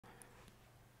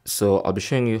So I'll be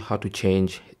showing you how to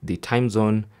change the time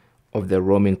zone of the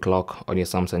roaming clock on your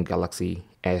Samsung Galaxy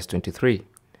S23.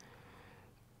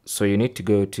 So you need to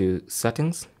go to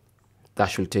settings. That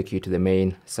should take you to the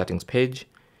main settings page.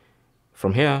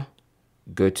 From here,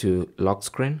 go to lock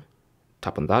screen,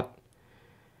 tap on that.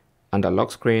 Under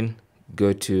lock screen,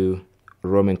 go to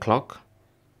roaming clock,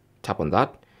 tap on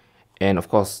that. And of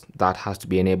course, that has to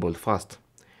be enabled first.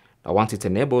 Now, once it's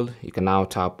enabled, you can now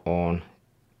tap on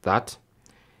that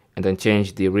and then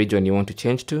change the region you want to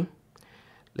change to.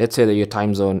 Let's say that your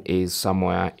time zone is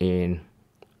somewhere in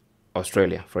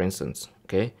Australia, for instance.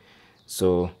 Okay,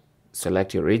 so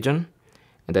select your region,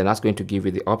 and then that's going to give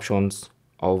you the options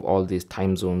of all these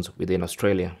time zones within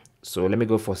Australia. So let me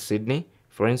go for Sydney,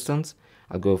 for instance.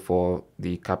 I'll go for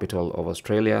the capital of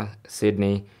Australia,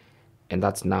 Sydney, and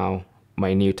that's now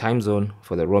my new time zone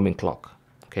for the roaming clock.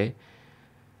 Okay,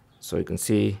 so you can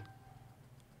see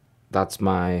that's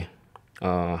my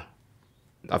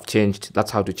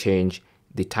that's how to change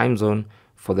the time zone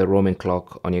for the roaming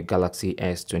clock on your Galaxy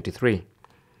S23.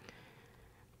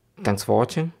 Thanks for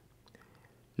watching.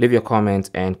 Leave your comments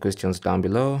and questions down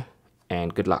below,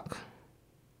 and good luck.